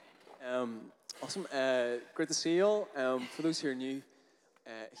Awesome. Great to see you all. For those who are new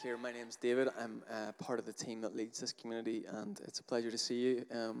here, my name's David. I'm part of the team that leads this community, and it's a pleasure to see you.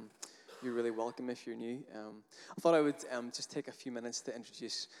 You're really welcome if you're new. I thought I would just take a few minutes to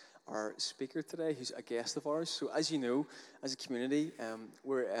introduce our speaker today, who's a guest of ours. So as you know, as a community,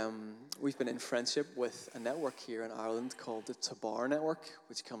 we've been in friendship with a network here in Ireland called the Tabar Network,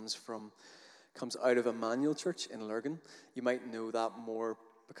 which comes out of Emmanuel Church in Lurgan. You might know that more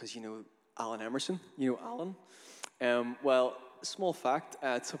because you know Alan Emerson. You know Alan? Well, small fact,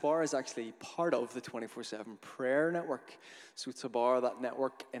 Tabar is actually part of the 24/7 prayer network. So Tabar, that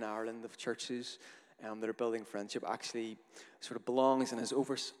network in Ireland of churches that are building friendship, actually sort of belongs and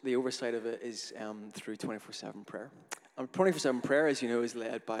the oversight of it is through 24/7 prayer. And 24/7 prayer, as you know, is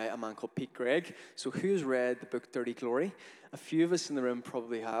led by a man called Pete Greig. So who's read the book Dirty Glory? A few of us in the room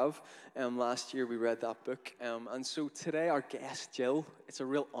probably have. Last year we read that book. And so today our guest, Jill, it's a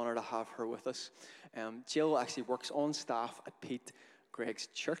real honor to have her with us. Jill actually works on staff at Pete Greig's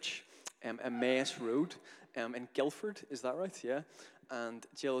church, Emmaus Road in Guildford. Is that right? Yeah. And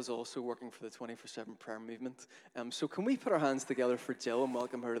Jill is also working for the 24/7 prayer movement. So can we put our hands together for Jill and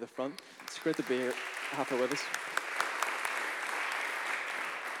welcome her to the front? It's great to be here, have her with us.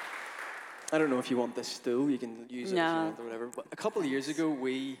 I don't know if you want this stool, you can use it if you want or whatever. But a couple of years ago,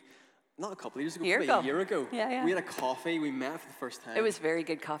 probably a year ago, yeah. we had a coffee, we met for the first time. It was very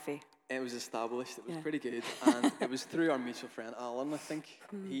good coffee. It was established, it was pretty good. And it was through our mutual friend, Alan, I think.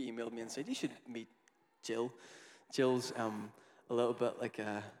 He emailed me and said, you should meet Jill. Jill's a little bit like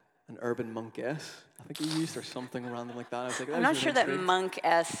an urban monkess, I think he used, or something random like that. I was like, I'm not sure that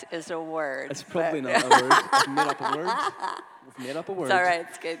monk-s is a word. It's probably not a word. We've made up a word. It's all right,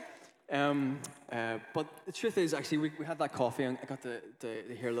 it's good. But the truth is, actually, we had that coffee and I got to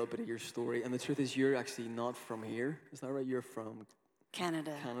hear a little bit of your story. And the truth is, you're actually not from here. Is that right? You're from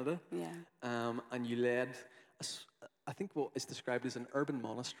Canada. Yeah. And you led, I think what is described as an urban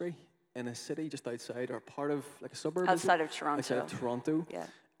monastery in a city just outside, or part of like a suburb? Outside of Toronto. Outside of Toronto. Yeah.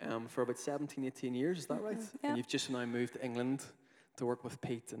 For about 17, 18 years, is that right? Yeah. And you've just now moved to England to work with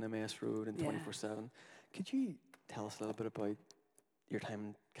Pete in Emmaus Road and 24/7. Could you tell us a little bit about your time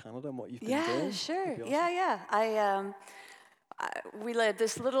in Canada and what you've been doing? Yeah, sure. Awesome. Yeah. We led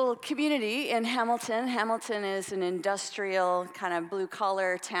this little community in Hamilton. Hamilton is an industrial kind of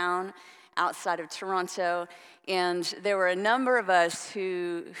blue-collar town outside of Toronto, and there were a number of us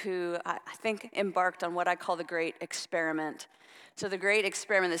who I think embarked on what I call the Great Experiment. So the Great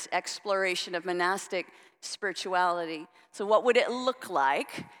Experiment, this exploration of monastic spirituality. So what would it look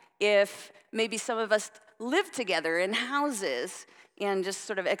like if maybe some of us lived together in houses and just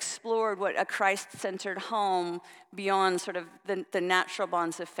sort of explored what a Christ-centered home beyond sort of the natural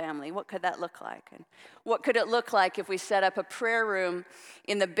bonds of family? What could that look like? And what could it look like if we set up a prayer room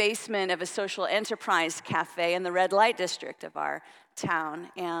in the basement of a social enterprise cafe in the red light district of our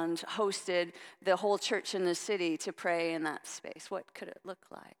town and hosted the whole church in the city to pray in that space? What could it look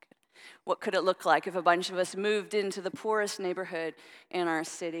like? What could it look like if a bunch of us moved into the poorest neighborhood in our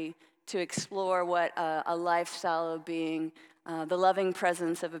city to explore what a lifestyle of being the loving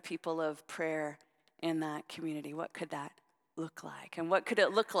presence of a people of prayer in that community? What could that look like? And what could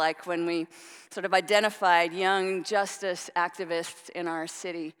it look like when we sort of identified young justice activists in our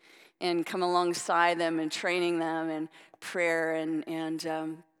city and come alongside them and training them in prayer and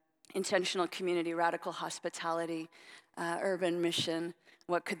intentional community, radical hospitality, urban mission?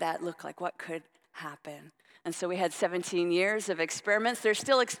 What could that look like? What could happen? And so we had 17 years of experiments. They're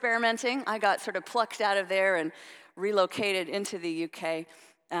still experimenting. I got sort of plucked out of there and relocated into the UK,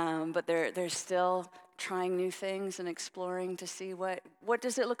 but they're still trying new things and exploring to see what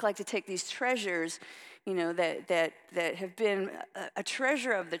does it look like to take these treasures, you know, that have been a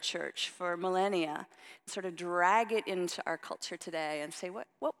treasure of the church for millennia, and sort of drag it into our culture today and say what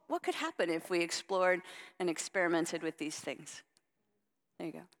could happen if we explored and experimented with these things. There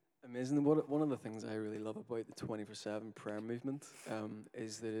you go. Amazing. One of the things I really love about the 24/7 prayer movement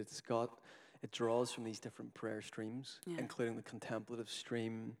is that it draws from these different prayer streams, including the contemplative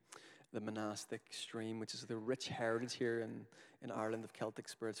stream, the monastic stream, which is the rich heritage here in Ireland of Celtic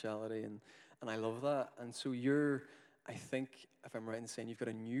spirituality, and I love that. And so I think, if I'm right in saying, you've got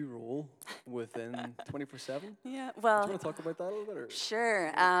a new role within 24/7? Yeah, well... Do you want to talk about that a little bit? Or?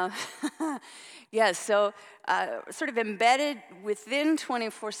 Sure. So sort of embedded within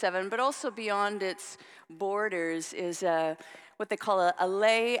 24/7, but also beyond its borders, is what they call a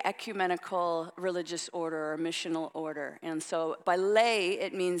lay ecumenical religious order or missional order. And so by lay,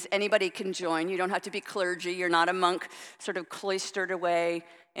 it means anybody can join. You don't have to be clergy. You're not a monk sort of cloistered away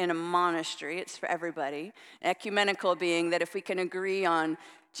in a monastery. It's for everybody. Ecumenical being that if we can agree on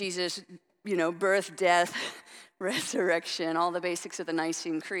Jesus, birth, death, resurrection, all the basics of the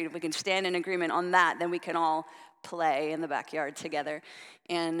Nicene Creed. If we can stand in agreement on that, then we can all play in the backyard together.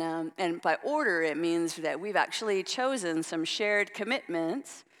 And by order, it means that we've actually chosen some shared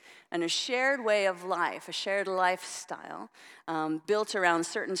commitments and a shared way of life, a shared lifestyle built around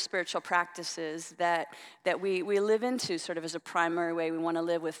certain spiritual practices that we live into sort of as a primary way we want to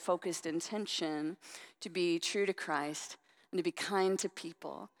live, with focused intention to be true to Christ and to be kind to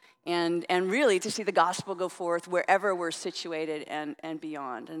people, and really to see the gospel go forth wherever we're situated and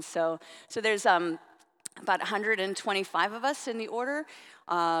beyond. And so there's about 125 of us in the order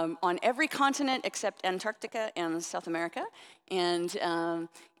on every continent except Antarctica and South America. And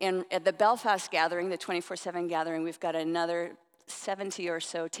at the Belfast gathering, the 24/7 gathering, we've got another 70 or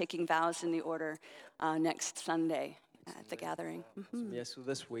so taking vows in the order next Sunday at the gathering. Mm-hmm. So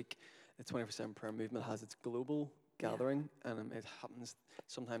this week, the 24/7 prayer movement has its global gathering, and it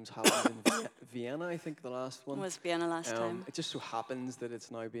sometimes happens in Vienna. I think the last one was Vienna last time. It just so happens that it's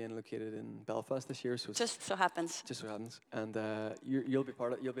now being located in Belfast this year. So just so happens. And you'll be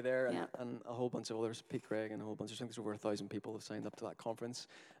part of it. You'll be there, Yeah. and a whole bunch of others. Pete Craig and a whole bunch of, I think there's over 1,000 people have signed up to that conference.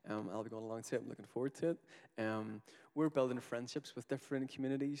 I'll be going along to it. I'm looking forward to it. We're building friendships with different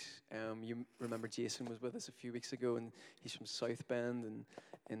communities. You remember Jason was with us a few weeks ago, and he's from South Bend and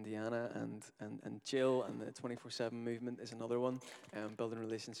Indiana, and Jill and the 24/7 movement is another one, building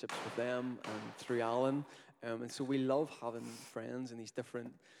relationships with them and through Alan. And so we love having friends in these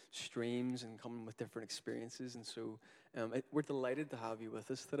different streams and coming with different experiences. And so we're delighted to have you with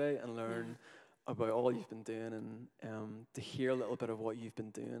us today and learn about all you've been doing, and to hear a little bit of what you've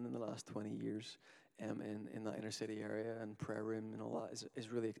been doing in the last 20 years. In that inner city area and prayer room and all that is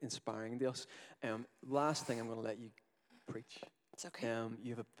really inspiring to us. Last thing, I'm going to let you preach. It's okay.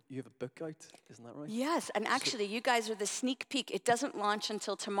 You have a book out, isn't that right? Yes, and actually, you guys are the sneak peek. It doesn't launch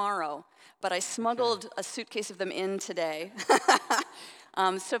until tomorrow, but I smuggled a suitcase of them in today.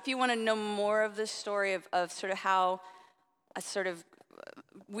 So if you want to know more of the story of sort of how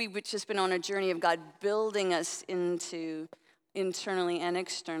we've just been on a journey of God building us into internally and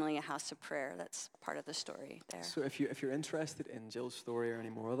externally a house of prayer. That's part of the story there. So if you're interested in Jill's story or any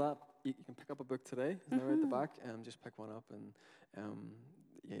more of that, you can pick up a book today. Isn't that right at the back? Just pick one up, and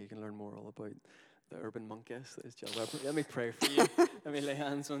you can learn more all about the urban monkess that is Jill Weber. Let me pray for you. Let me lay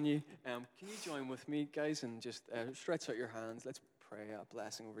hands on you. Can you join with me, guys, and just stretch out your hands? Let's pray a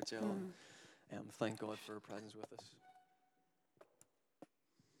blessing over Jill. And thank God for her presence with us.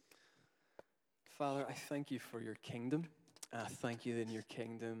 Father, I thank you for your kingdom. I thank you that in your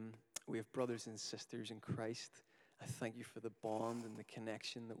kingdom we have brothers and sisters in Christ. I thank you for the bond and the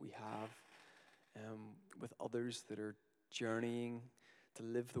connection that we have with others that are journeying to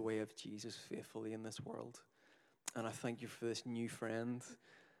live the way of Jesus faithfully in this world. And I thank you for this new friend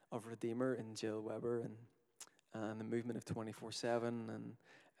of Redeemer in Jill Weber and the movement of 24/7. And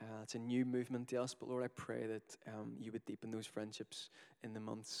it's a new movement to us. But Lord, I pray that you would deepen those friendships in the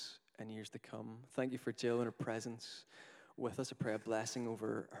months and years to come. Thank you for Jill and her presence with us. I pray a blessing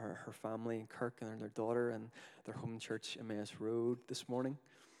over her family in Kirk and their daughter and their home church, Emmaus Road, this morning.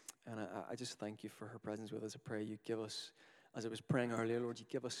 And I just thank you for her presence with us. I pray you give us, as I was praying earlier, Lord, you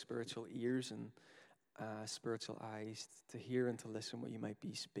give us spiritual ears and spiritual eyes to hear and to listen what you might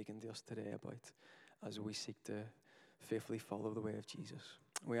be speaking to us today about as we seek to faithfully follow the way of Jesus.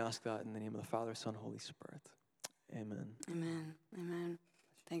 We ask that in the name of the Father, Son, Holy Spirit. Amen. Amen. Amen.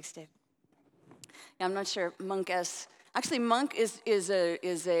 Thanks, Dave. Yeah, I'm not sure. Monk-esque. Actually, monk is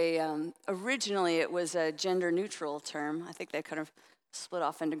originally it was a gender neutral term. I think they kind of split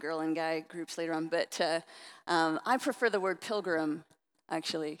off into girl and guy groups later on. But I prefer the word pilgrim,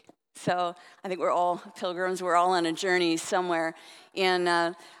 actually. So I think we're all pilgrims. We're all on a journey somewhere. And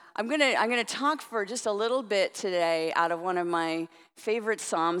I'm gonna talk for just a little bit today out of one of my favorite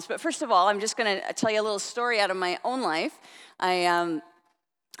Psalms. But first of all, I'm just gonna tell you a little story out of my own life.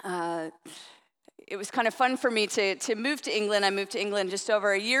 It was kind of fun for me to move to England. I moved to England just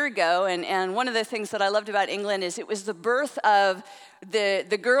over a year ago, and one of the things that I loved about England is it was the birth of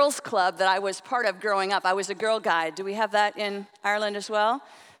the girls' club that I was part of growing up. I was a girl guide. Do we have that in Ireland as well?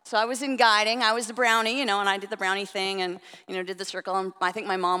 So I was in guiding. I was the brownie, and I did the brownie thing and, did the circle. And I think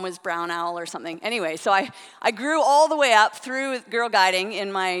my mom was brown owl or something. Anyway, so I grew all the way up through girl guiding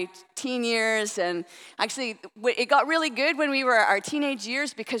in my teen years. And actually, it got really good when we were our teenage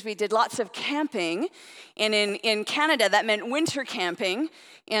years because we did lots of camping. And in Canada, that meant winter camping.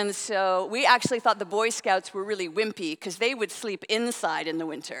 And so we actually thought the Boy Scouts were really wimpy because they would sleep inside in the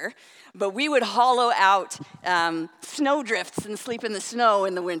winter. But we would hollow out snow drifts and sleep in the snow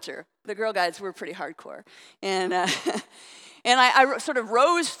in the winter. The Girl Guides were pretty hardcore. And And I sort of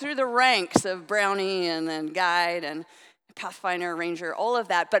rose through the ranks of Brownie and then Guide and Pathfinder, Ranger, all of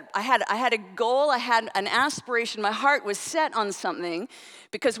that. But I had a goal, I had an aspiration. My heart was set on something,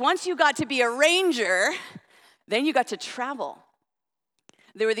 because once you got to be a Ranger, then you got to travel.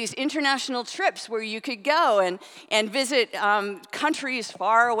 There were these international trips where you could go and visit countries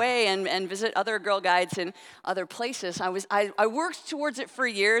far away and visit other Girl Guides in other places. I worked towards it for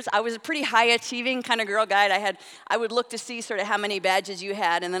years. I was a pretty high-achieving kind of Girl Guide. I would look to see sort of how many badges you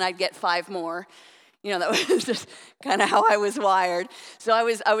had, and then I'd get 5 more. You know, that was just kind of how I was wired. So I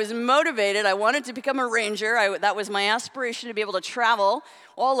was motivated. I wanted to become a Ranger. That was my aspiration, to be able to travel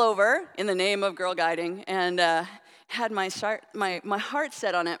all over in the name of Girl Guiding, and had my heart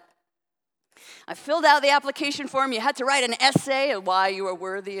set on it. I filled out the application form. You had to write an essay of why you were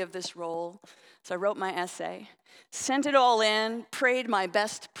worthy of this role. So I wrote my essay, sent it all in, prayed my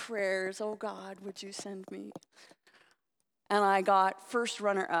best prayers. Oh God, would you send me? And I got first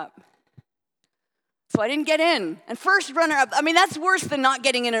runner-up. So I didn't get in. And first runner-up, I mean, that's worse than not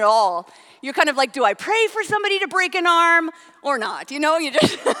getting in at all. You're kind of like, do I pray for somebody to break an arm or not? You know, you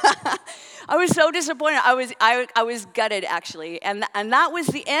just, I was so disappointed. I was gutted, actually. And that was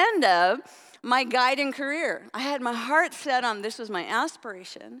the end of my guiding career. I had my heart set on this was my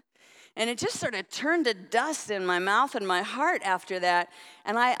aspiration. And it just sort of turned to dust in my mouth and my heart after that.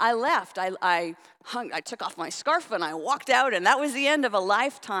 And I left. I took off my scarf and I walked out. And that was the end of a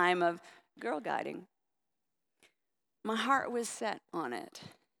lifetime of Girl Guiding. My heart was set on it.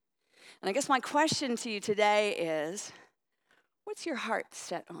 And I guess my question to you today is, what's your heart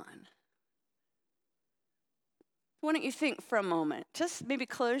set on? Why don't you think for a moment? Just maybe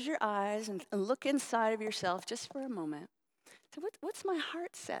close your eyes and look inside of yourself just for a moment. So what's my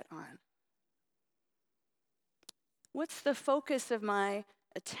heart set on? What's the focus of my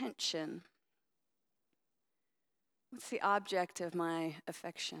attention? What's the object of my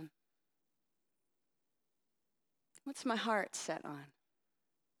affection? What's my heart set on?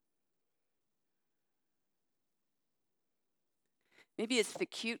 Maybe it's the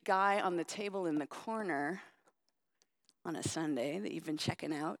cute guy on the table in the corner on a Sunday that you've been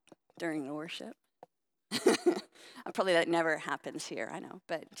checking out during the worship. Probably that never happens here, I know,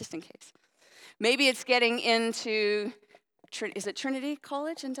 but just in case. Maybe it's getting into, is it Trinity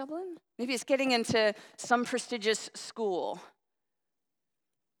College in Dublin? Maybe it's getting into some prestigious school.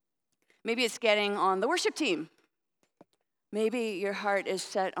 Maybe it's getting on the worship team. Maybe your heart is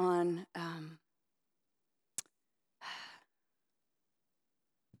set on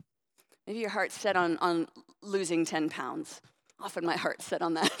maybe your heart's set on losing 10 pounds. Often my heart's set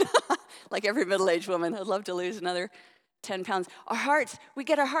on that. Like every middle-aged woman, I'd love to lose another 10 pounds. Our hearts, we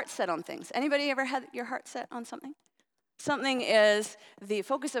get our hearts set on things. Anybody ever had your heart set on something? Something is the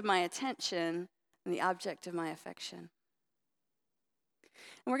focus of my attention and the object of my affection.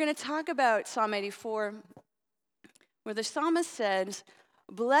 And we're going to talk about Psalm 84, where the psalmist says,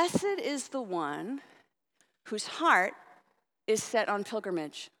 "Blessed is the one whose heart is set on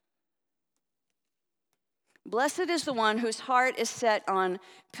pilgrimage." Blessed is the one whose heart is set on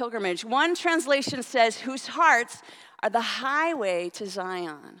pilgrimage. One translation says, whose hearts are the highway to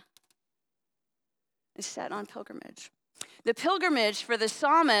Zion. Is set on pilgrimage. The pilgrimage for the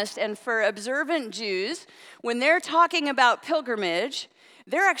psalmist and for observant Jews, when they're talking about pilgrimage,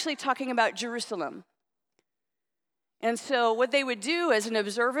 they're actually talking about Jerusalem. And so what they would do as an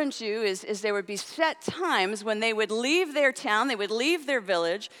observant Jew is there would be set times when they would leave their town, they would leave their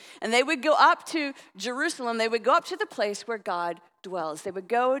village, and they would go up to Jerusalem. They would go up to the place where God dwells. They would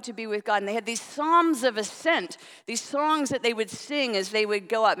go to be with God. And they had these psalms of ascent, these songs that they would sing as they would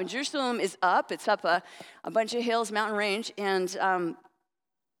go up. And Jerusalem is up. It's up a bunch of hills, mountain range. And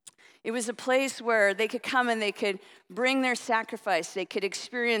it was a place where they could come and they could bring their sacrifice. They could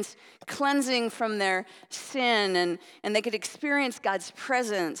experience cleansing from their sin, and they could experience God's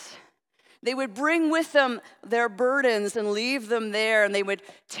presence. They would bring with them their burdens and leave them there, and they would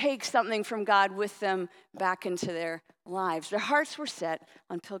take something from God with them back into their lives. Their hearts were set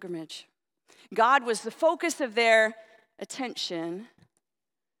on pilgrimage. God was the focus of their attention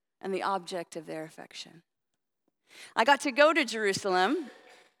and the object of their affection. I got to go to Jerusalem.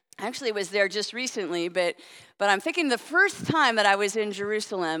 I actually was there just recently, but I'm thinking the first time that I was in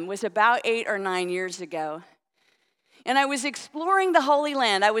Jerusalem was about 8 or 9 years ago. And I was exploring the Holy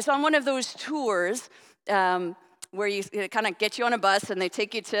Land. I was on one of those tours where it kind of get you on a bus and they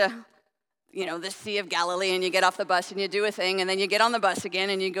take you to, the Sea of Galilee, and you get off the bus and you do a thing, and then you get on the bus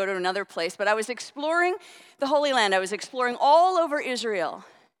again and you go to another place. But I was exploring the Holy Land. I was exploring all over Israel.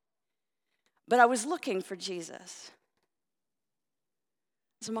 But I was looking for Jesus.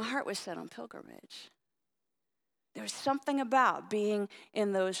 So my heart was set on pilgrimage. There was something about being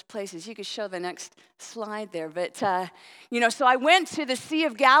in those places. You could show the next slide there. But, so I went to the Sea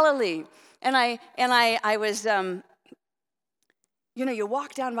of Galilee, and I was, you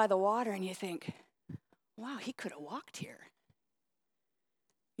walk down by the water and you think, wow, he could have walked here.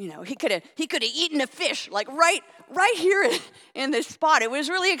 He could have eaten a fish, like right here in this spot. It was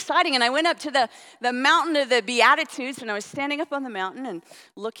really exciting. And I went up to the mountain of the Beatitudes, and I was standing up on the mountain and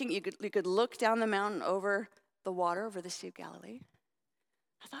looking. You could look down the mountain over the water, over the Sea of Galilee.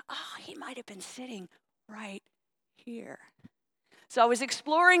 I thought, he might have been sitting right here. So I was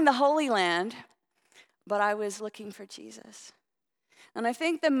exploring the Holy Land, but I was looking for Jesus. And I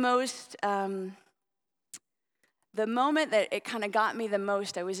think the moment that it kind of got me the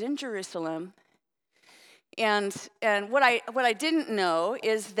most, I was in Jerusalem, and what I didn't know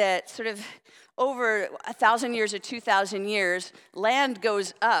is that sort of over 1,000 years or 2,000 years, land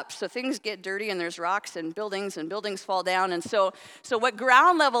goes up, so things get dirty, and there's rocks and buildings fall down, and so what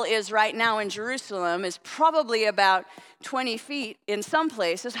ground level is right now in Jerusalem is probably about 20 feet, in some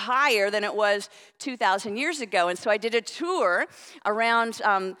places higher than it was 2,000 years ago. And so I did a tour around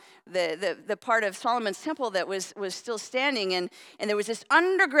the part of Solomon's temple that was still standing, and there was this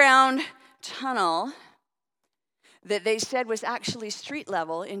underground tunnel that they said was actually street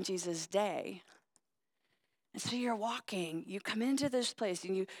level in Jesus' day. And so you're walking, you come into this place,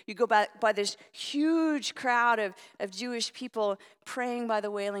 and you go by this huge crowd of Jewish people praying by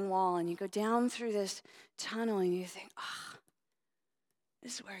the Wailing Wall, and you go down through this tunnel, and you think,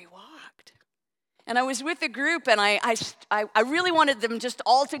 this is where he walked. And I was with a group, and I really wanted them just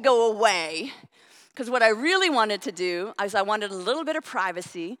all to go away, because what I really wanted to do is I wanted a little bit of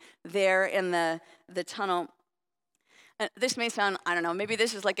privacy there in the tunnel. And this may sound, I don't know, maybe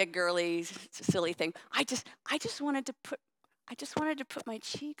this is like a girly, silly thing. I just wanted to put my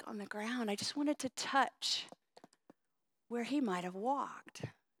cheek on the ground. I just wanted to touch where he might have walked.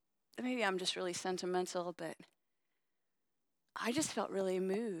 Maybe I'm just really sentimental, but I just felt really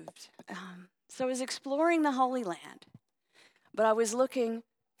moved. So I was exploring the Holy Land, but I was looking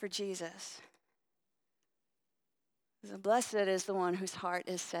for Jesus. So blessed is the one whose heart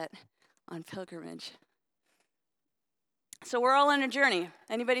is set on pilgrimage. So we're all on a journey.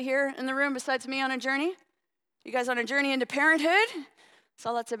 Anybody here in the room besides me on a journey? You guys on a journey into parenthood?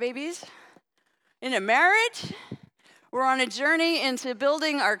 Saw lots of babies. Into marriage? We're on a journey into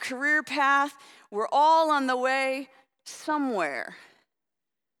building our career path. We're all on the way somewhere.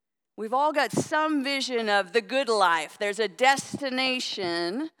 We've all got some vision of the good life. There's a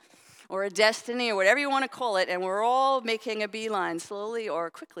destination or a destiny or whatever you want to call it, and we're all making a beeline slowly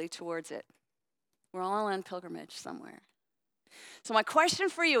or quickly towards it. We're all on pilgrimage somewhere. So my question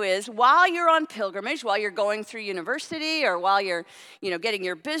for you is, while you're on pilgrimage, while you're going through university, or while you're, getting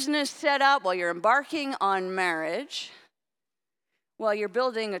your business set up, while you're embarking on marriage, while you're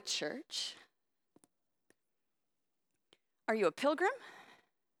building a church, are you a pilgrim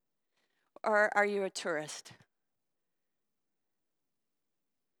or are you a tourist?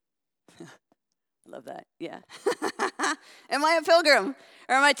 Love that, yeah. Am I a pilgrim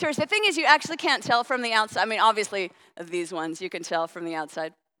or am I a tourist? The thing is, you actually can't tell from the outside. I mean, obviously, these ones, you can tell from the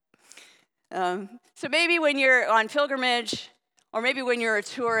outside. So maybe when you're on pilgrimage, or maybe when you're a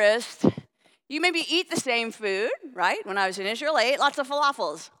tourist, you maybe eat the same food, right? When I was in Israel, I ate lots of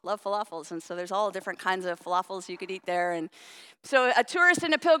falafels. Love falafels, and so there's all different kinds of falafels you could eat there. And so a tourist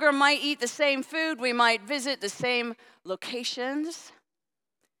and a pilgrim might eat the same food. We might visit the same locations.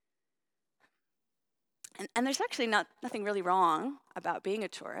 And there's actually nothing really wrong about being a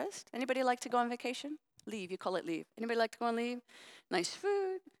tourist. Anybody like to go on vacation? Leave, you call it leave. Anybody like to go and leave? Nice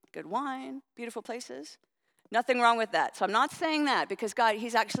food, good wine, beautiful places. Nothing wrong with that. So I'm not saying that, because God,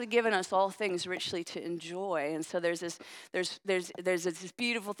 He's actually given us all things richly to enjoy. And so there's this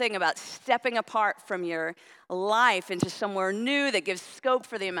beautiful thing about stepping apart from your life into somewhere new that gives scope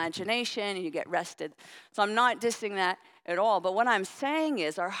for the imagination, and you get rested. So I'm not dissing that at all. But what I'm saying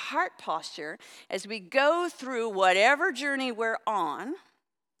is our heart posture as we go through whatever journey we're on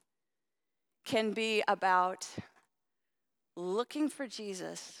can be about looking for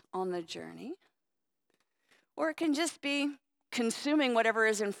Jesus on the journey, or it can just be consuming whatever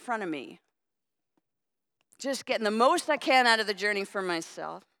is in front of me. Just getting the most I can out of the journey for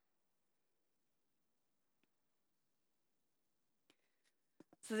myself.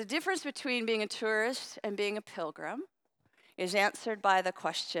 So the difference between being a tourist and being a pilgrim is answered by the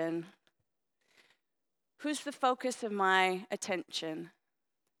question, who's the focus of my attention?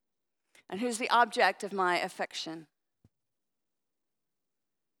 And who's the object of my affection?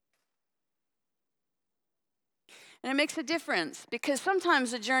 And it makes a difference because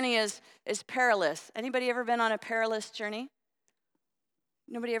sometimes the journey is perilous. Anybody ever been on a perilous journey?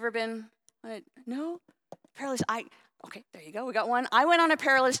 Nobody ever been on it? No? Perilous, okay, there you go, we got one. I went on a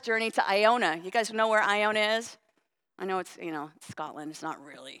perilous journey to Iona. You guys know where Iona is? I know it's, Scotland. It's not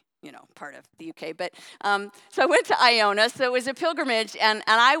really, part of the UK. But so I went to Iona. So it was a pilgrimage, and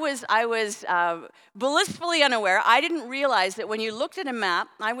I was blissfully unaware. I didn't realize that when you looked at a map,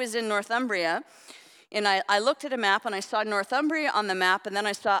 I was in Northumbria, and I looked at a map, and I saw Northumbria on the map, and then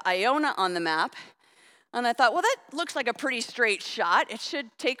I saw Iona on the map. And I thought, well, that looks like a pretty straight shot. It should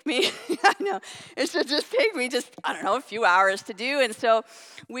take me, it should just take me a few hours to do. And so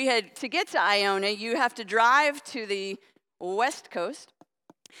to get to Iona, you have to drive to the west coast.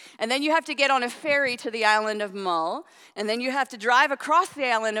 And then you have to get on a ferry to the island of Mull. And then you have to drive across the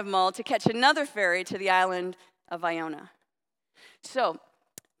island of Mull to catch another ferry to the island of Iona. So,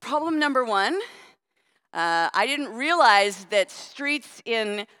 problem number one, I didn't realize that streets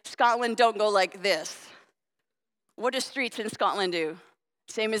in Scotland don't go like this. What do streets in Scotland do?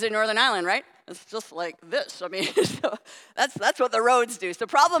 Same as in Northern Ireland, right? It's just like this. So that's what the roads do. So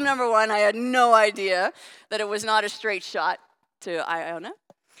problem number one, I had no idea that it was not a straight shot to Iona.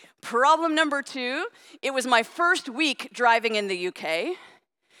 Problem number two, it was my first week driving in the UK.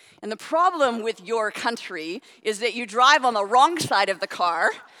 And the problem with your country is that you drive on the wrong side of the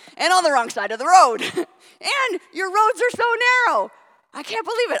car and on the wrong side of the road. And your roads are so narrow. I can't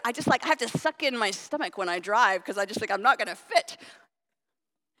believe it. I have to suck in my stomach when I drive because I just think I'm not going to fit.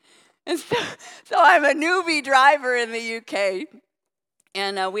 And so I'm a newbie driver in the UK.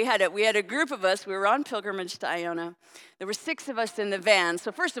 And we had a group of us. We were on pilgrimage to Iona. There were 6 of us in the van. So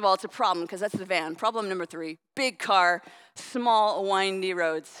first of all, it's a problem because that's the van. Problem number 3, big car, small, windy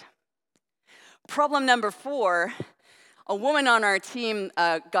roads. Problem number 4, a woman on our team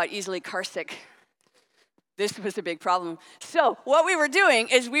got easily car sick. This was a big problem. So what we were doing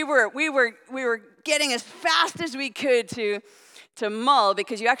is we were getting as fast as we could to Mull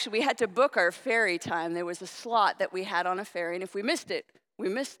because we had to book our ferry time. There was a slot that we had on a ferry, and if we missed it, we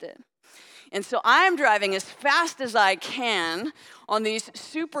missed it. And so I'm driving as fast as I can on these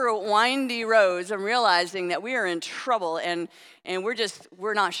super windy roads. I'm realizing that we are in trouble, and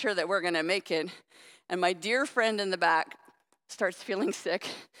we're not sure that we're going to make it. And my dear friend in the back starts feeling sick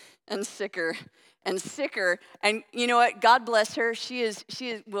and sicker and sicker. And you know what? God bless her. She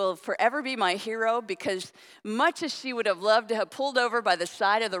will forever be my hero because much as she would have loved to have pulled over by the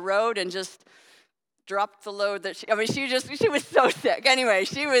side of the road and just dropped the load that she was so sick. Anyway,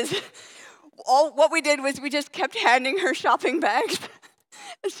 what we did was we just kept handing her shopping bags.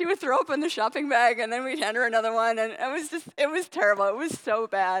 And she would throw open the shopping bag, and then we'd hand her another one, and it was terrible. It was so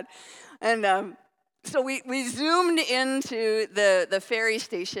bad. And so we zoomed into the ferry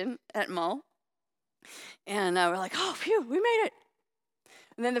station at Mull. And we're like, oh, phew, we made it.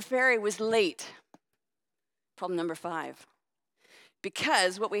 And then the ferry was late. Problem number 5.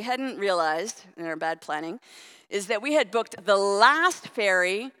 Because what we hadn't realized in our bad planning is that we had booked the last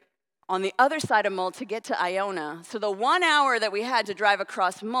ferry on the other side of Mull to get to Iona. So the 1 hour that we had to drive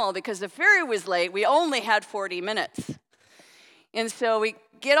across Mull, because the ferry was late, we only had 40 minutes. And so we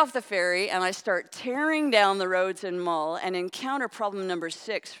get off the ferry, and I start tearing down the roads in Mull and encounter problem number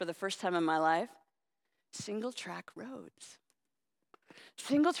 6 for the first time in my life. Single-track roads.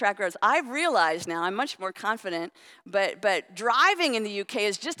 Single-track roads. I've realized now, I'm much more confident, but driving in the UK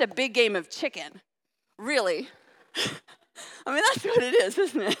is just a big game of chicken. Really. I mean, that's what it is,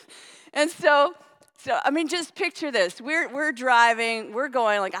 isn't it? And so just picture this. We're driving, we're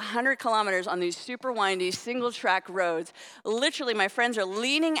going like 100 kilometers on these super windy single-track roads. Literally, my friends are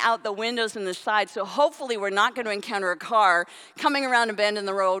leaning out the windows and the side, so hopefully we're not going to encounter a car coming around a bend in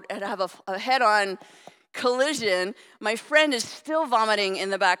the road and have a head-on collision. My friend is still vomiting in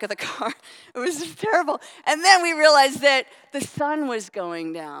the back of the car. It was just terrible. And then we realized that the sun was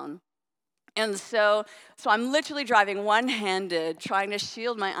going down. And so I'm literally driving one-handed, trying to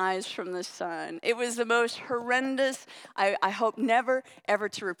shield my eyes from the sun. It was the most horrendous. I hope never, ever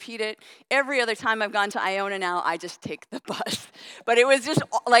to repeat it. Every other time I've gone to Iona now, I just take the bus. But it was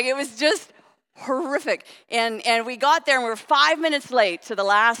just horrific. And we got there, and we were 5 minutes late to the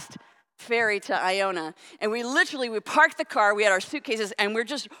last ferry to Iona. And we parked the car, we had our suitcases, and we're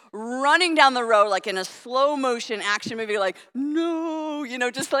just running down the road like in a slow motion action movie, like, no,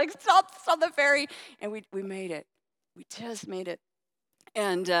 just like stop the ferry. And we made it. We just made it.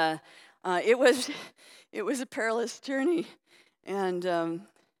 And it was a perilous journey. And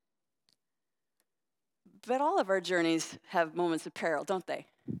but all of our journeys have moments of peril, don't they?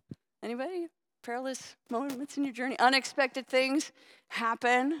 Anybody? Perilous moments in your journey? Unexpected things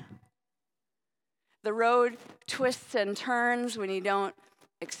happen. The road twists and turns when you don't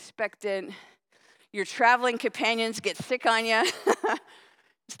expect it. Your traveling companions get sick on you.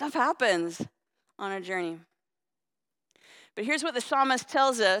 Stuff happens on a journey. But here's what the psalmist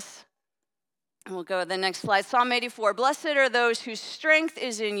tells us. And we'll go to the next slide. Psalm 84. Blessed are those whose strength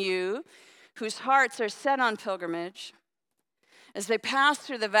is in you, whose hearts are set on pilgrimage. As they pass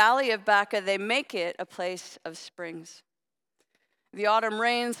through the valley of Baca, they make it a place of springs. The autumn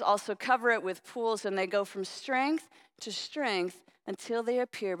rains also cover it with pools, and they go from strength to strength until they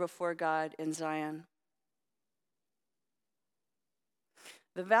appear before God in Zion.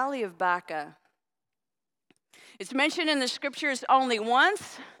 The valley of Baca. It's mentioned in the scriptures only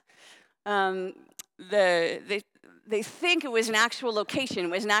once. They think it was an actual location,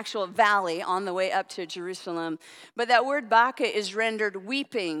 it was an actual valley on the way up to Jerusalem. But that word Baca is rendered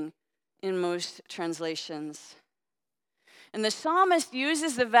weeping in most translations. And the psalmist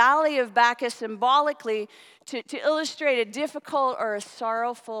uses the valley of Baca symbolically to illustrate a difficult or a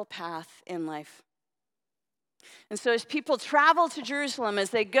sorrowful path in life. And so as people travel to Jerusalem, as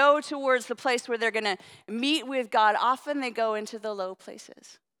they go towards the place where they're going to meet with God, often they go into the low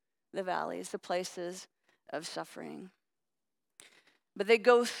places, the valleys, the places of suffering. But they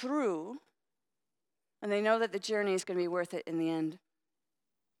go through, and they know that the journey is going to be worth it in the end.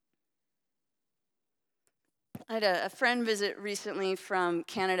 I had a friend visit recently from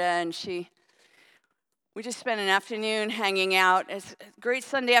Canada, and we just spent an afternoon hanging out. It's a great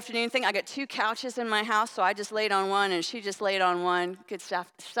Sunday afternoon thing. I got 2 couches in my house, so I just laid on one, and she just laid on one. Good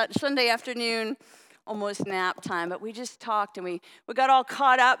stuff. Sunday afternoon, almost nap time. But we just talked, and we got all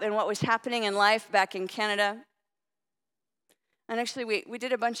caught up in what was happening in life back in Canada. And actually, we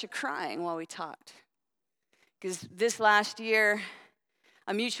did a bunch of crying while we talked. Because this last year,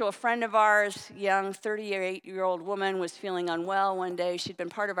 a mutual friend of ours, young 38-year-old woman, was feeling unwell one day. She'd been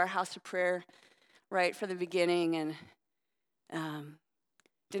part of our house of prayer right from the beginning, and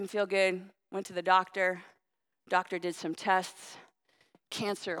didn't feel good. Went to the doctor. Doctor did some tests.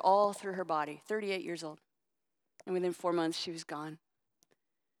 Cancer all through her body, 38 years old. And within 4 months, she was gone.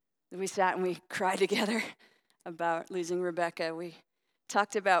 We sat and we cried together about losing Rebecca. We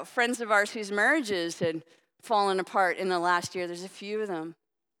talked about friends of ours whose marriages had fallen apart in the last year. There's a few of them.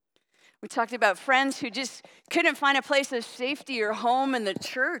 We talked about friends who just couldn't find a place of safety or home in the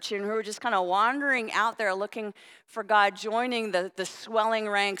church and who were just kind of wandering out there looking for God, joining the swelling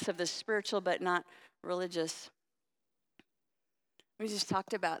ranks of the spiritual but not religious. We just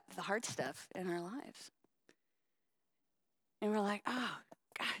talked about the hard stuff in our lives. And we're like, oh,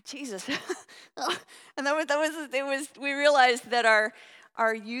 God, Jesus. And we realized that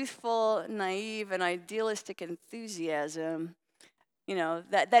our youthful, naive, and idealistic enthusiasm,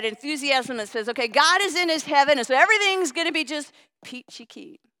 that enthusiasm that says, okay, God is in his heaven, and so everything's going to be just peachy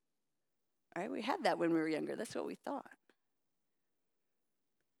keen. Right? We had that when we were younger. That's what we thought.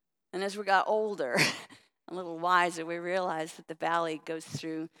 And as we got older, a little wiser, we realized that the valley goes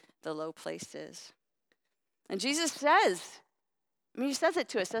through the low places. And Jesus says, he says it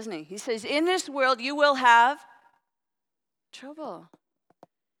to us, doesn't he? He says, in this world you will have trouble,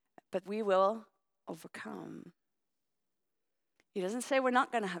 but we will overcome. He doesn't say we're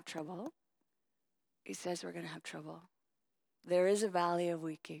not going to have trouble. He says we're going to have trouble. There is a valley of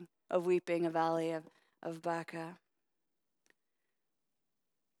weeping, a valley of Baca.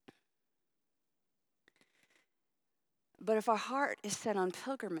 But if our heart is set on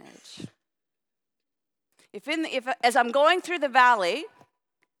pilgrimage, if as I'm going through the valley,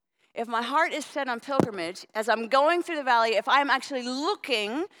 if my heart is set on pilgrimage, as I'm going through the valley, if I'm actually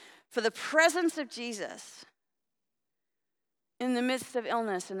looking for the presence of Jesus, in the midst of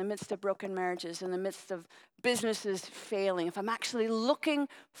illness, in the midst of broken marriages, in the midst of businesses failing, if I'm actually looking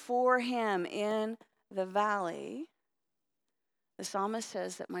for him in the valley, the psalmist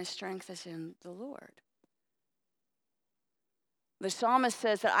says that my strength is in the Lord. The psalmist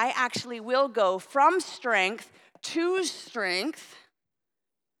says that I actually will go from strength to strength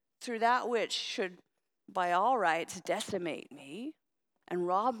through that which should, by all rights, decimate me and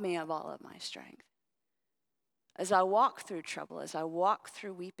rob me of all of my strength. As I walk through trouble, as I walk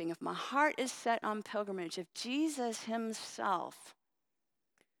through weeping, if my heart is set on pilgrimage, if Jesus himself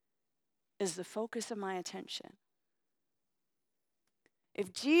is the focus of my attention,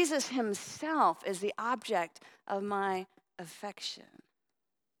 if Jesus himself is the object of my affection,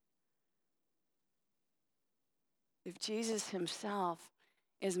 if Jesus himself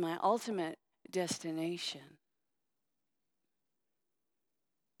is my ultimate destination,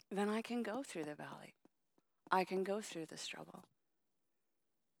 then I can go through the valley. I can go through this trouble.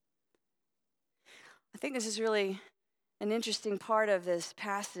 I think this is really an interesting part of this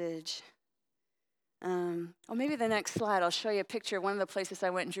passage. Maybe the next slide, I'll show you a picture of one of the places I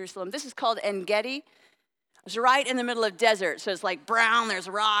went in Jerusalem. This is called En Gedi. It's right in the middle of desert, so it's like brown, there's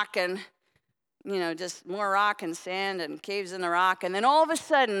rock and, just more rock and sand and caves in the rock. And then all of a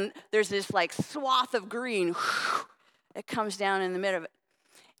sudden, there's this like swath of green that comes down in the middle of it.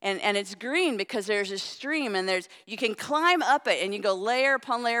 And it's green because there's a stream, and you can climb up it, and you go layer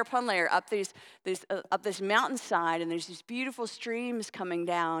upon layer upon layer up up this mountainside, and there's these beautiful streams coming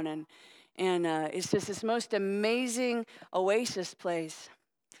down, and it's just this most amazing oasis place.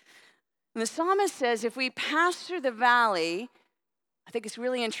 And the psalmist says, if we pass through the valley, I think it's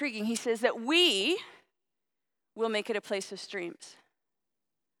really intriguing. He says that we will make it a place of streams.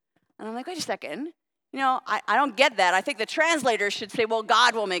 And I'm like, wait a second. I don't get that. I think the translators should say, well,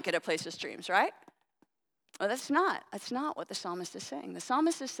 God will make it a place of streams, right? Well, that's not what the psalmist is saying. The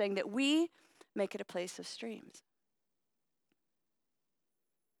psalmist is saying that we make it a place of streams.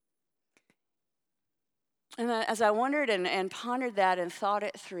 And as I wondered and pondered that and thought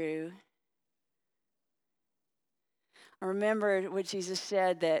it through, I remembered what Jesus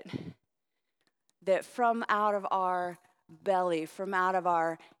said, that from out of our belly, from out of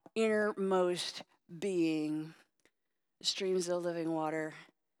our innermost being, streams of living water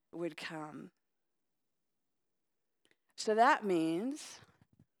would come. So that means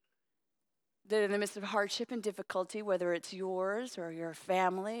that in the midst of hardship and difficulty, whether it's yours or your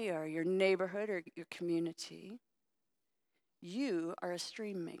family or your neighborhood or your community, you are a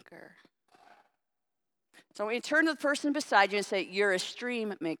stream maker. So when you turn to the person beside you and say, you're a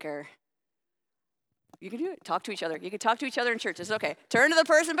stream maker, you can do it. Talk to each other. You can talk to each other in church. It's okay. Turn to the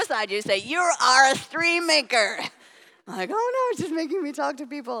person beside you and say, you are a stream maker. I'm like, oh no, it's just making me talk to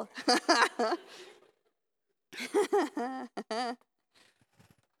people.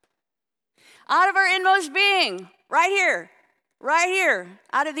 Out of our inmost being, right here,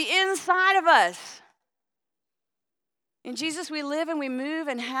 out of the inside of us. In Jesus, we live and we move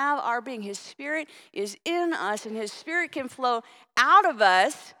and have our being. His Spirit is in us, and His Spirit can flow out of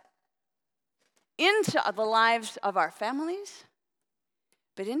us into the lives of our families,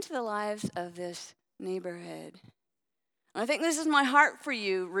 but into the lives of this neighborhood. And I think this is my heart for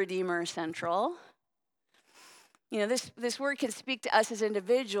you, Redeemer Central. This word can speak to us as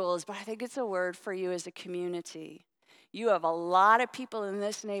individuals, but I think it's a word for you as a community. You have a lot of people in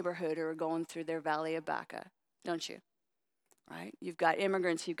this neighborhood who are going through their Valley of Baca, don't you? Right? You've got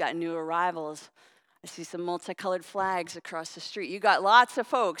immigrants, you've got new arrivals. I see some multicolored flags across the street. You've got lots of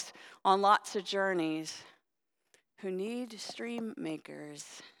folks on lots of journeys who need stream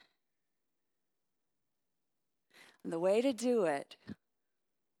makers. And the way to do it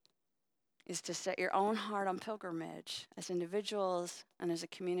is to set your own heart on pilgrimage as individuals and as a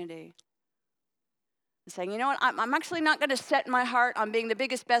community. And saying, you know what, I'm actually not going to set my heart on being the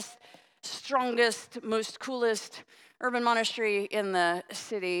biggest, best, strongest, most coolest urban monastery in the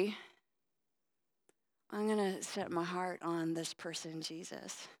city. I'm going to set my heart on this person,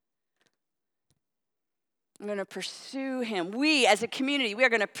 Jesus. I'm going to pursue him. We, as a community, we are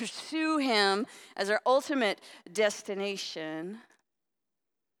going to pursue him as our ultimate destination.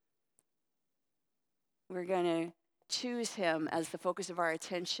 We're going to choose him as the focus of our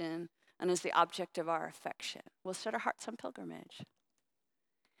attention and as the object of our affection. We'll set our hearts on pilgrimage.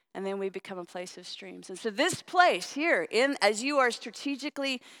 And then we become a place of streams. And so this place here, as you are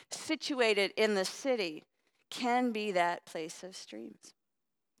strategically situated in the city, can be that place of streams.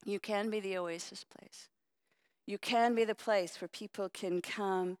 You can be the oasis place. You can be the place where people can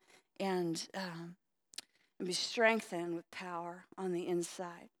come and be strengthened with power on the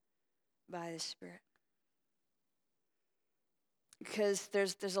inside by the Spirit. Because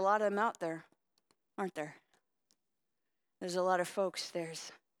there's a lot of them out there, aren't there? There's a lot of folks.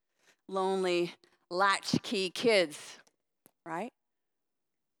 There's lonely latchkey kids, right?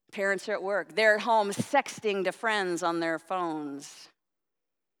 Parents are at work. They're at home sexting to friends on their phones.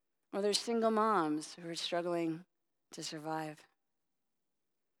 Or there's single moms who are struggling to survive.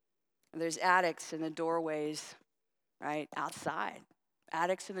 There's addicts in the doorways, right, outside.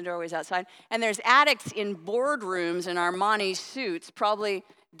 Addicts in the doorways outside. And there's addicts in boardrooms in Armani suits, probably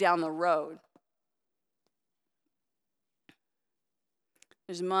down the road.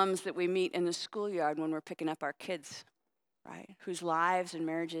 There's moms that we meet in the schoolyard when we're picking up our kids, right, whose lives and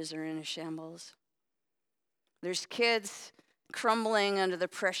marriages are in a shambles. There's kids crumbling under the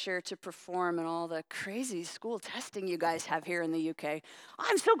pressure to perform and all the crazy school testing you guys have here in the UK.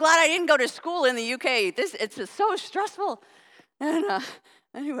 I'm so glad I didn't go to school in the UK. It's just so stressful. And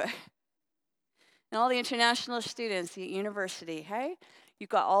anyway, and all the international students, the university, hey? You've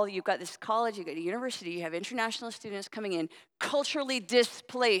got this college, you've got a university, you have international students coming in, culturally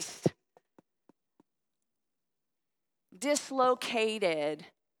displaced. dislocated.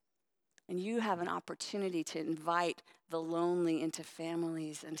 And you have an opportunity to invite the lonely into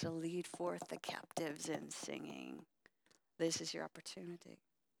families and to lead forth the captives in singing. This is your opportunity.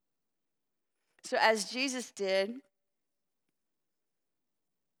 So as Jesus did,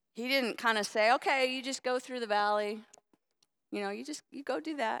 he didn't kind of say, okay, you just go through the valley. You go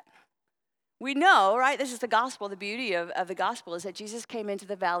do that. We know, right? This is the gospel. The beauty of the gospel is that Jesus came into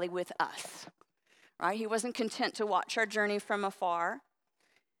the valley with us, right? He wasn't content to watch our journey from afar.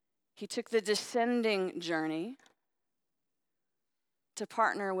 He took the descending journey to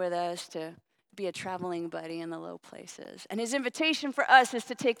partner with us, to be a traveling buddy in the low places. And his invitation for us is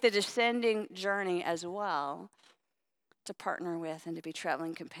to take the descending journey as well, to partner with and to be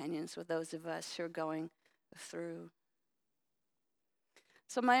traveling companions with those of us who are going through.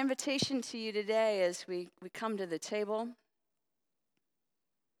 So my invitation to you today as we come to the table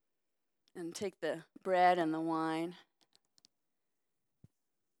and take the bread and the wine.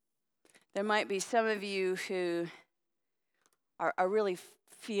 There might be some of you who are really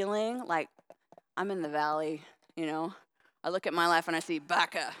feeling like, I'm in the valley, I look at my life and I see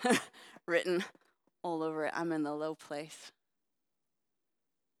Baca written all over it. I'm in the low place.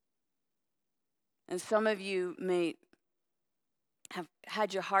 And some of you may have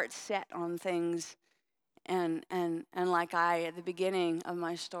had your heart set on things and like I, at the beginning of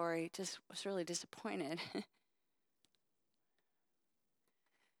my story, just was really disappointed.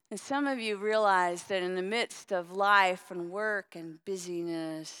 And some of you realize that in the midst of life and work and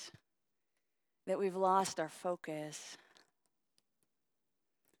busyness, that we've lost our focus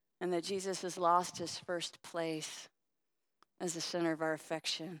and that Jesus has lost his first place as the center of our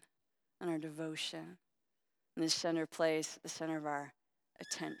affection and our devotion, and the center place, the center of our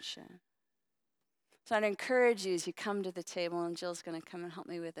attention. So I'd encourage you as you come to the table, and Jill's going to come and help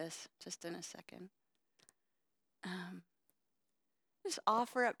me with this just in a second. Just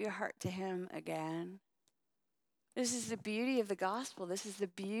offer up your heart to him again. This is the beauty of the gospel. This is the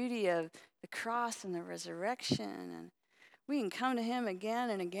beauty of the cross and the resurrection. And we can come to him again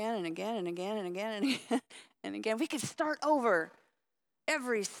and again and again and again and again and again and again. We can start over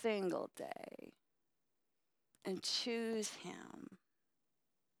every single day and choose him.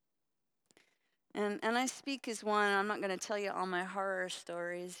 And I speak as one. I'm not going to tell you all my horror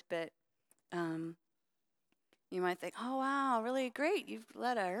stories, but you might think, oh, wow, really great. You've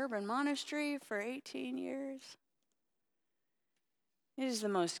led a urban monastery for 18 years. It is the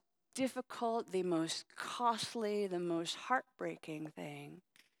most difficult, the most costly, the most heartbreaking thing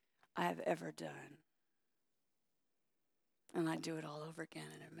I've ever done. And I'd do it all over again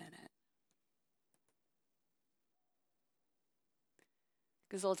in a minute.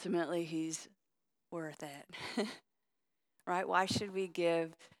 Because ultimately, he's worth it. Right? Why should we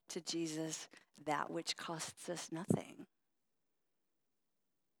give to Jesus that which costs us nothing?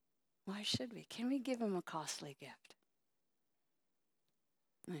 Why should we? Can we give him a costly gift?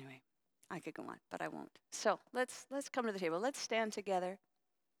 Anyway, I could go on, but I won't. So let's come to the table. Let's stand together.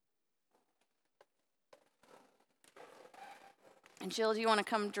 And Jill, do you want to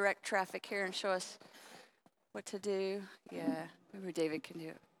come direct traffic here and show us what to do? Yeah, maybe David can do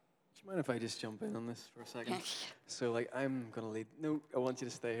it. Do you mind if I just jump in on this for a second? So, I'm going to lead. No, I want you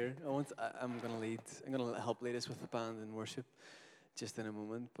to stay here. I'm going to lead. I'm going to help lead us with the band and worship just in a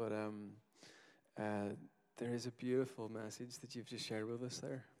moment. But there is a beautiful message that you've just shared with us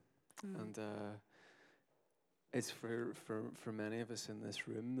there. And it's for many of us in this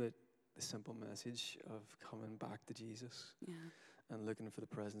room that the simple message of coming back to Jesus and looking for the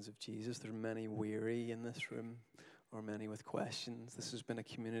presence of Jesus. There are many weary in this room, or many with questions. This has been a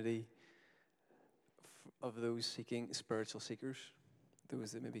community of those seeking, spiritual seekers,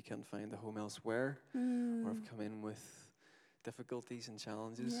 those that maybe can't find a home elsewhere, or have come in with difficulties and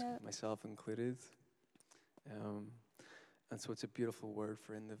challenges, myself included. And so it's a beautiful word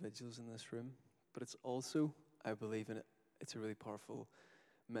for individuals in this room, but it's also, I believe in it, it's a really powerful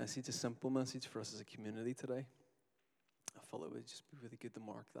message, a simple message for us as a community today. I thought it would just be really good to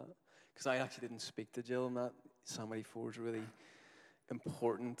mark that. Because I actually didn't speak to Jill on that. Psalm 84 is a really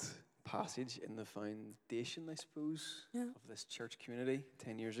important passage in the foundation, I suppose, of this church community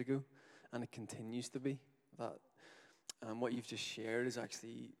 10 years ago. And it continues to be that. What you've just shared is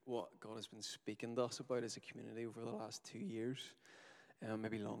actually what God has been speaking to us about as a community over the last 2 years.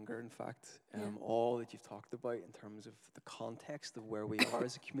 Maybe longer, in fact. All that you've talked about in terms of the context of where we are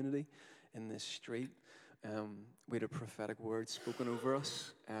as a community in this street. We had a prophetic word spoken over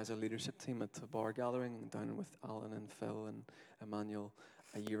us as a leadership team at the bar gathering down with Alan and Phil and Emmanuel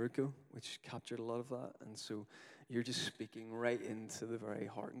a year ago, which captured a lot of that. And so you're just speaking right into the very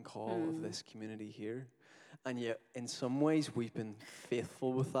heart and call of this community here. And yet, in some ways, we've been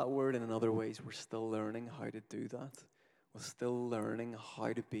faithful with that word, and in other ways, we're still learning how to do that. We're still learning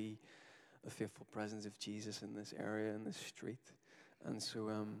how to be the faithful presence of Jesus in this area, in this street. And so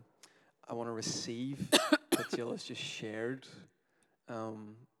I want to receive what Jill has just shared.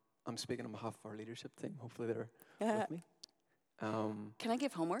 I'm speaking on behalf of our leadership team. Hopefully they're with me. Can I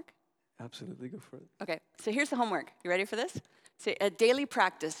give homework? Absolutely, go for it. Okay, so here's the homework. You ready for this? So a daily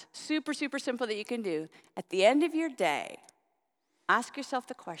practice, super, super simple that you can do. At the end of your day, ask yourself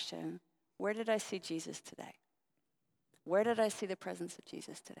the question, where did I see Jesus today? Where did I see the presence of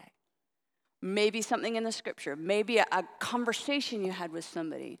Jesus today? Maybe something in the scripture, maybe a conversation you had with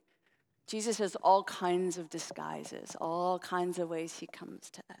somebody. Jesus has all kinds of disguises, all kinds of ways he comes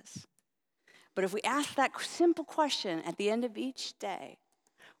to us. But if we ask that simple question at the end of each day,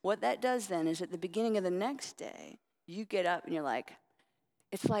 what that does then is at the beginning of the next day, you get up and you're like,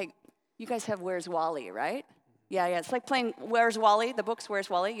 it's like, you guys have Where's Wally, right? Yeah, it's like playing Where's Wally, the books Where's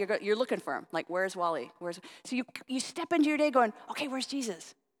Wally. You're looking for him, like Where's Wally? So you step into your day going, okay, where's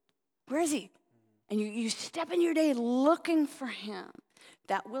Jesus? Where is he? And you step into your day looking for him.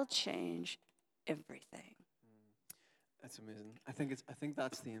 That will change everything. That's amazing. I think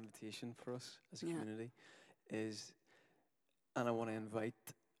that's the invitation for us as a community is, and I want to invite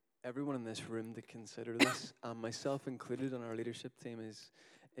everyone in this room to consider this, and myself included on our leadership team,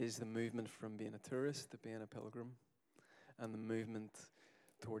 is the movement from being a tourist to being a pilgrim, and the movement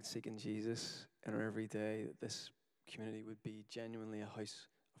towards seeking Jesus in our everyday, that this community would be genuinely a house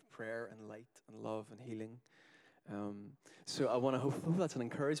of prayer and light and love and healing. So I want to hope that's an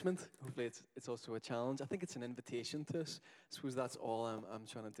encouragement. Hopefully it's also a challenge. I think it's an invitation to us. I suppose that's all I'm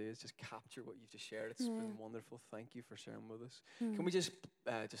trying to do is just capture what you've just shared. It's been wonderful. Thank you for sharing with us. Can we just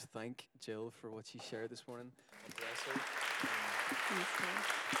thank Jill for what she shared this morning and bless her?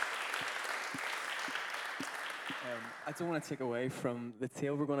 I don't want to take away from the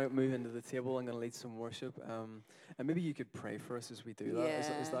table. We're going to move into the table. I'm going to lead some worship. And maybe you could pray for us as we do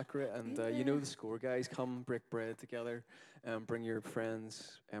that. Is that great? And you know the score, guys. Come break bread together. Bring your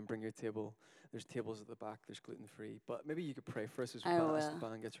friends and bring your table. There's tables at the back. There's gluten-free. But maybe you could pray for us as the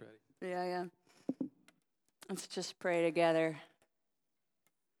band gets ready. Yeah. Let's just pray together.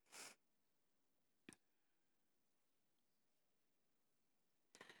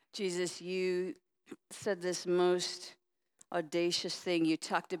 Jesus, you said this most audacious thing. You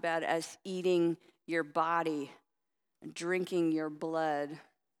talked about us eating your body, drinking your blood.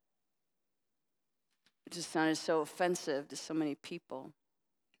 It just sounded so offensive to so many people.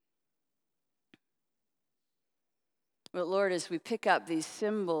 But Lord, as we pick up these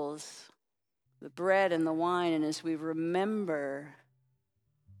symbols, the bread and the wine, and as we remember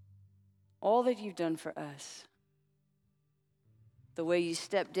all that you've done for us, the way you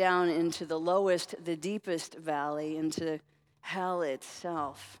stepped down into the lowest, the deepest valley, into hell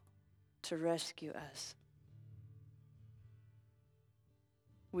itself to rescue us.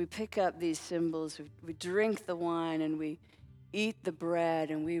 We pick up these symbols, we drink the wine, and we eat the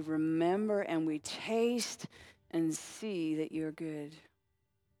bread, and we remember and we taste and see that you're good.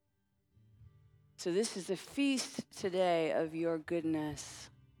 So this is a feast today of your goodness.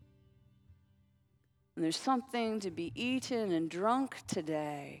 And there's something to be eaten and drunk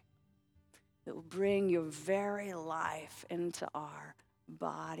today that will bring your very life into our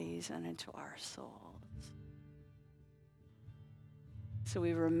bodies and into our souls. So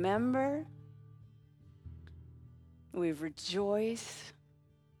we remember, we rejoice,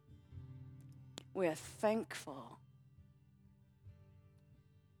 we are thankful.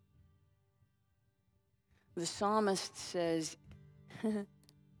 The psalmist says,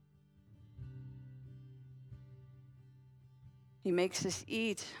 he makes us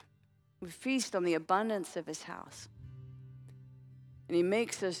eat. We feast on the abundance of his house. And he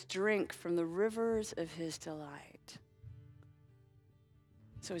makes us drink from the rivers of his delight.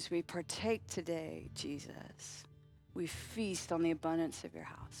 So as we partake today, Jesus, we feast on the abundance of your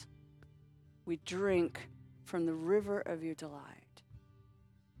house. We drink from the river of your delight.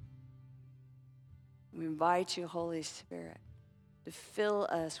 We invite you, Holy Spirit, to fill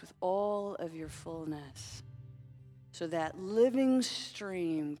us with all of your fullness, so that living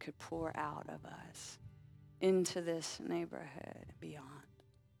stream could pour out of us into this neighborhood and beyond.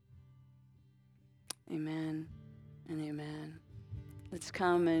 Amen and amen. Let's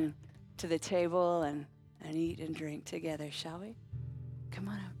come to the table and eat and drink together, shall we? Come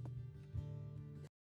on up.